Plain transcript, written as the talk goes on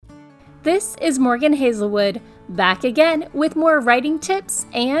This is Morgan Hazelwood, back again with more writing tips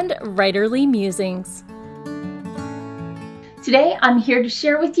and writerly musings. Today I'm here to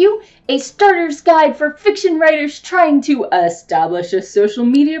share with you a starter's guide for fiction writers trying to establish a social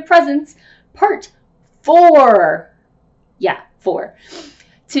media presence, part 4. Yeah, 4.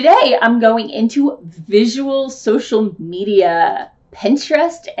 Today I'm going into visual social media,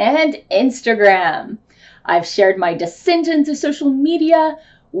 Pinterest and Instagram. I've shared my descent into social media,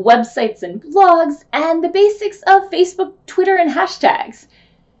 websites and blogs, and the basics of Facebook, Twitter, and hashtags.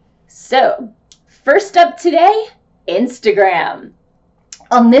 So, first up today, Instagram.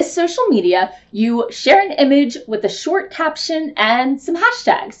 On this social media, you share an image with a short caption and some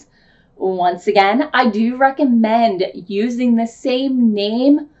hashtags. Once again, I do recommend using the same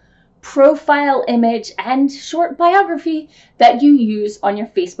name, profile image, and short biography that you use on your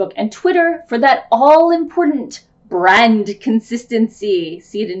Facebook and Twitter for that all-important brand consistency.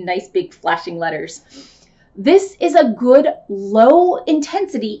 See it in nice big flashing letters. This is a good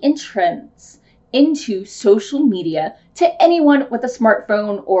low-intensity entrance into social media to anyone with a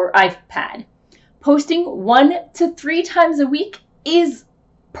smartphone or iPad. Posting 1 to 3 times a week is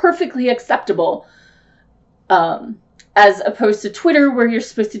perfectly acceptable, as opposed to Twitter, where you're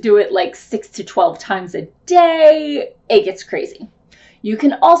supposed to do it like 6 to 12 times a day. It gets crazy. You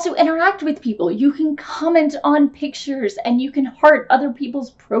can also interact with people. You can comment on pictures and you can heart other people's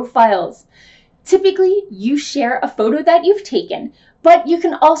profiles. Typically, you share a photo that you've taken, but you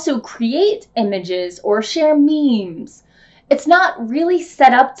can also create images or share memes. It's not really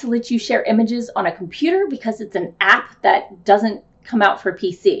set up to let you share images on a computer because it's an app that doesn't come out for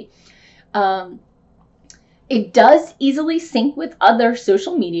PC. It does easily sync with other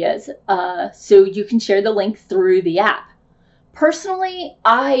social medias, so you can share the link through the app. Personally,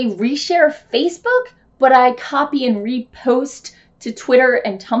 I reshare Facebook, but I copy and repost to Twitter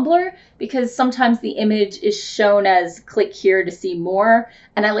and Tumblr because sometimes the image is shown as click here to see more,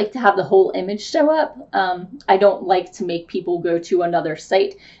 and I like to have the whole image show up. I don't like to make people go to another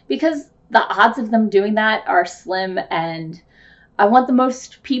site because the odds of them doing that are slim, and I want the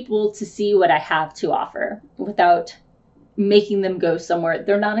most people to see what I have to offer without making them go somewhere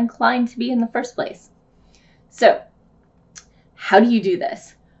they're not inclined to be in the first place. So, how do you do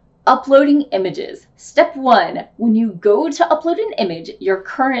this? Uploading images. Step 1, when you go to upload an image, your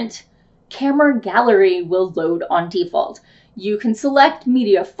current camera gallery will load on default. You can select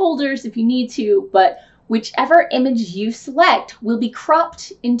media folders if you need to, but whichever image you select will be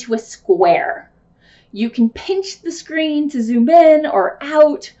cropped into a square. You can pinch the screen to zoom in or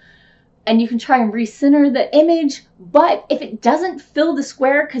out, and you can try and recenter the image, but if it doesn't fill the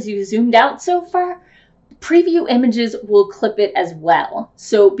square because you zoomed out so far, preview images will clip it as well.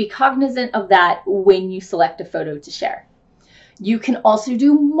 So be cognizant of that when you select a photo to share. You can also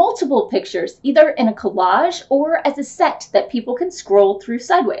do multiple pictures, either in a collage or as a set that people can scroll through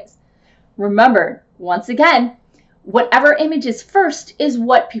sideways. Remember, once again, whatever image is first is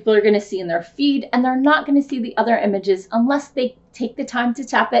what people are going to see in their feed, and they're not going to see the other images unless they take the time to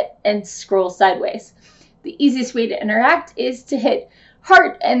tap it and scroll sideways. The easiest way to interact is to hit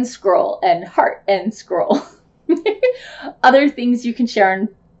heart and scroll and heart and scroll. Other things you can share on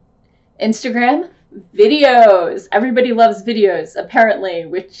Instagram, videos. Everybody loves videos, apparently,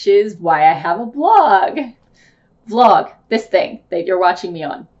 which is why I have a blog. Vlog, this thing that you're watching me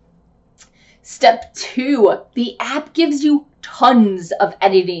on. Step 2, the app gives you tons of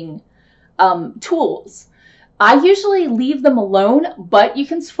editing tools. I usually leave them alone, but you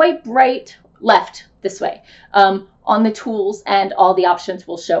can swipe left this way on the tools and all the options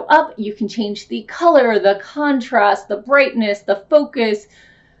will show up. You can change the color, the contrast, the brightness, the focus.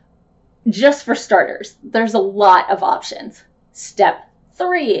 Just for starters, there's a lot of options. Step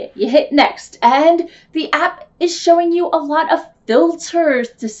 3, you hit next, and the app is showing you a lot of filters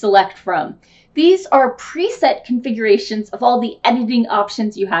to select from. These are preset configurations of all the editing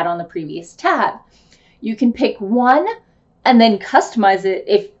options you had on the previous tab. You can pick one and then customize it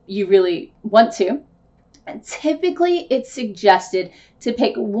if you really want to. And typically it's suggested to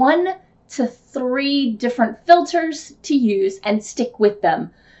pick 1 to 3 different filters to use and stick with them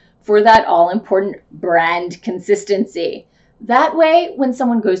for that all-important brand consistency. That way, when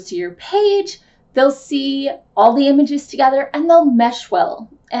someone goes to your page, they'll see all the images together and they'll mesh well.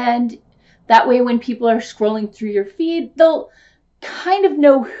 And that way, when people are scrolling through your feed, they'll kind of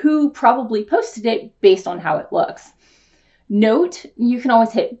know who probably posted it based on how it looks. Note, you can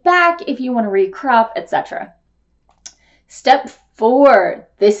always hit back if you want to recrop, etc. Step 4,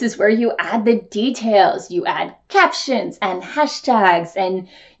 this is where you add the details. You add captions and hashtags, and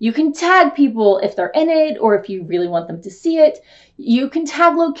you can tag people if they're in it or if you really want them to see it. You can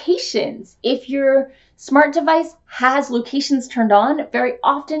tag locations. If your smart device has locations turned on, very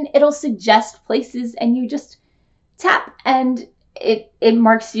often it'll suggest places and you just tap and it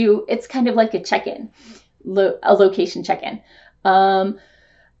marks you. It's kind of like a check-in, a location check-in.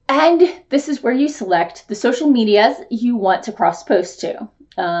 And this is where you select the social medias you want to cross-post to.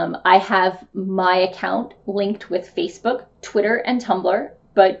 I have my account linked with Facebook, Twitter, and Tumblr,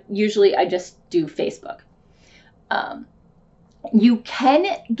 but usually I just do Facebook. You can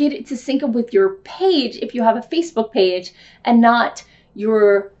get it to sync up with your page if you have a Facebook page and not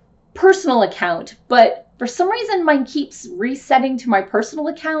your personal account, but for some reason mine keeps resetting to my personal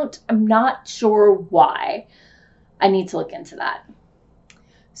account. I'm not sure why. I need to look into that.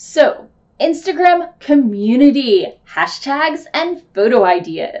 So, Instagram community, hashtags, and photo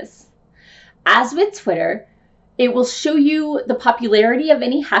ideas. As with Twitter, it will show you the popularity of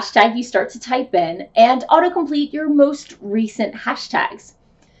any hashtag you start to type in and autocomplete your most recent hashtags.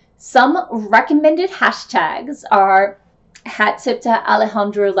 Some recommended hashtags are #HatTipToAlejandroLife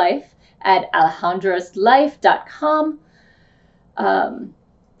Alejandro Life at alejandroslife.com.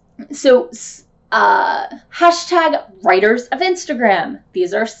 Hashtag writers of Instagram.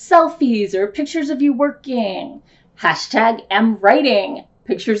 These are selfies or pictures of you working. Hashtag mWriting.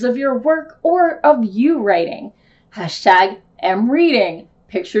 Pictures of your work or of you writing. Hashtag mReading.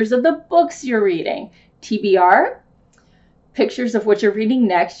 Pictures of the books you're reading. TBR. Pictures of what you're reading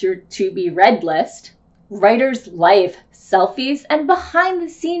next, your to be read list. Writer's life. Selfies and behind the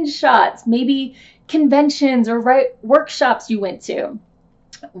scenes shots. Maybe conventions or workshops you went to.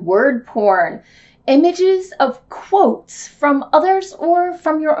 Word porn, images of quotes from others or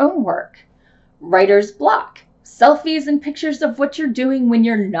from your own work. Writer's block, selfies and pictures of what you're doing when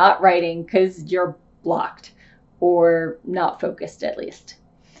you're not writing because you're blocked or not focused at least.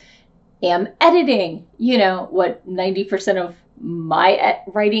 Editing, you know what 90% of my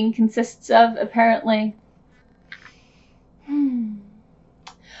writing consists of apparently.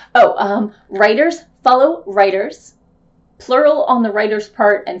 Writers follow writers. Plural on the writer's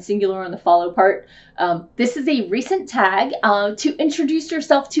part and singular on the follow part. This is a recent tag to introduce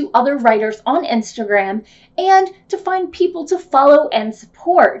yourself to other writers on Instagram and to find people to follow and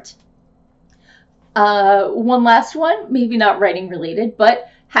support. One last one, maybe not writing related,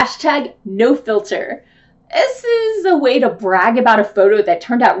 but hashtag no filter. This is a way to brag about a photo that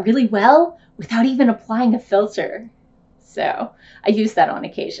turned out really well without even applying a filter. So I use that on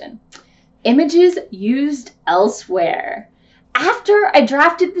occasion. Images used elsewhere. After I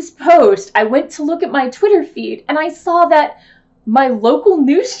drafted this post, I went to look at my Twitter feed and I saw that my local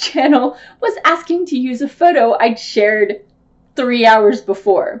news channel was asking to use a photo I'd shared 3 hours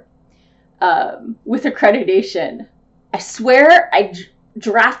before with accreditation. I swear I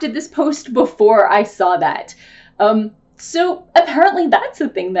drafted this post before I saw that. So apparently that's a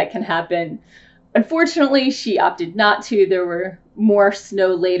thing that can happen. Unfortunately, she opted not to. There were more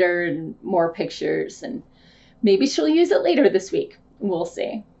snow later and more pictures, and maybe she'll use it later this week. We'll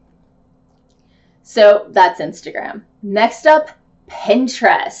see. So that's Instagram. Next up,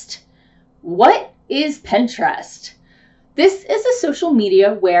 Pinterest. What is Pinterest? This is a social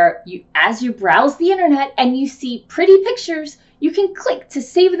media where as you browse the internet and you see pretty pictures, you can click to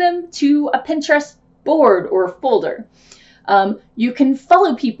save them to a Pinterest board or folder. You can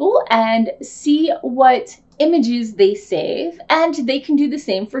follow people and see what images they save, and they can do the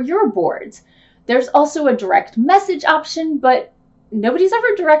same for your boards. There's also a direct message option, but nobody's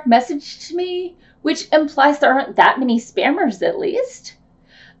ever direct messaged to me, which implies there aren't that many spammers at least.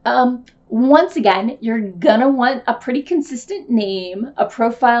 Once again, you're gonna want a pretty consistent name, a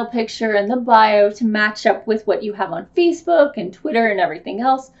profile picture, and the bio to match up with what you have on Facebook and Twitter and everything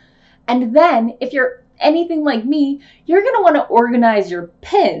else. And then, if you're anything like me, you're gonna wanna organize your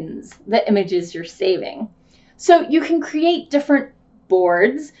pins, the images you're saving. So you can create different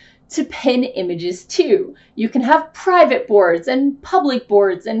boards to pin images to. You can have private boards and public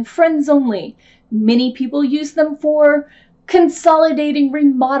boards and friends only. Many people use them for consolidating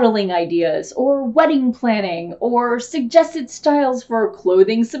remodeling ideas or wedding planning or suggested styles for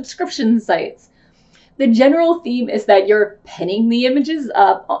clothing subscription sites. The general theme is that you're pinning the images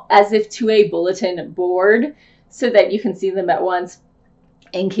up as if to a bulletin board so that you can see them at once.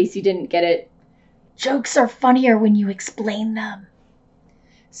 In case you didn't get it, jokes are funnier when you explain them.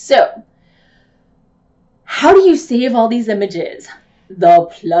 So, how do you save all these images? The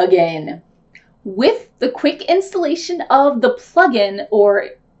plugin. With the quick installation of the plugin or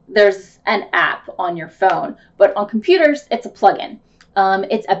there's an app on your phone, but on computers, it's a plugin.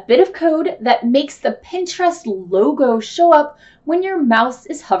 It's a bit of code that makes the Pinterest logo show up when your mouse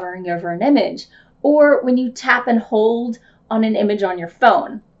is hovering over an image or when you tap and hold on an image on your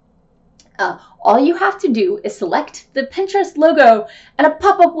phone. All you have to do is select the Pinterest logo and a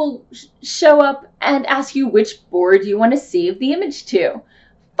pop-up will show up and ask you which board you want to save the image to.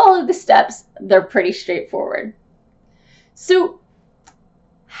 Follow the steps, they're pretty straightforward. So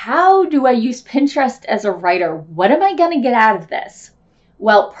how do I use Pinterest as a writer? What am I going to get out of this?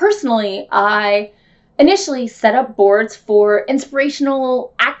 Well, personally, I initially set up boards for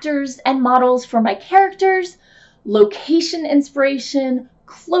inspirational actors and models for my characters, location inspiration,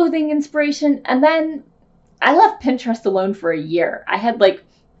 clothing inspiration, and then I left Pinterest alone for a year. I had like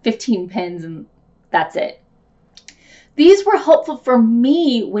 15 pins and that's it. These were helpful for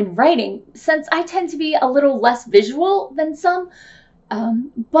me when writing since I tend to be a little less visual than some,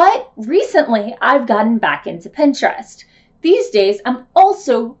 but recently I've gotten back into Pinterest. These days I'm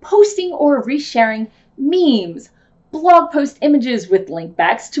also posting or resharing memes, blog post images with link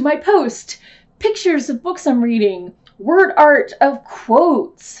backs to my post, pictures of books I'm reading, word art of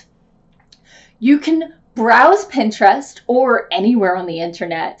quotes. You can browse Pinterest or anywhere on the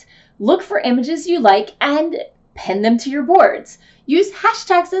internet, look for images you like and pin them to your boards. Use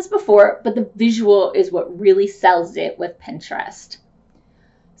hashtags as before, but the visual is what really sells it with Pinterest.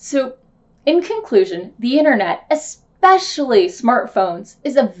 So in conclusion, the internet, especially smartphones,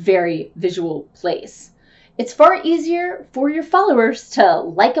 is a very visual place. It's far easier for your followers to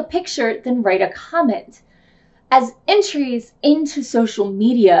like a picture than write a comment. As entries into social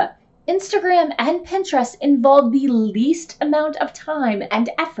media, Instagram and Pinterest involve the least amount of time and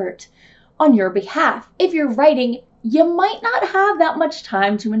effort on your behalf. If you're writing, you might not have that much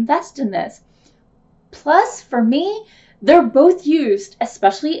time to invest in this. Plus, for me, they're both used,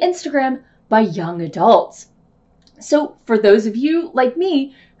 especially Instagram, by young adults. So for those of you like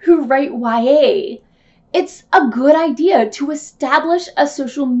me who write YA, it's a good idea to establish a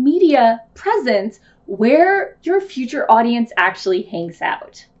social media presence where your future audience actually hangs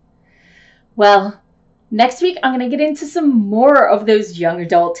out. Well, next week I'm going to get into some more of those young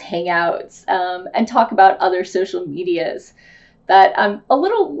adult hangouts and talk about other social medias that I'm a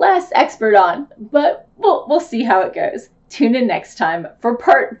little less expert on, but we'll see how it goes. Tune in next time for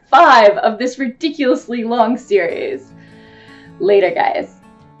part 5 of this ridiculously long series. Later, guys.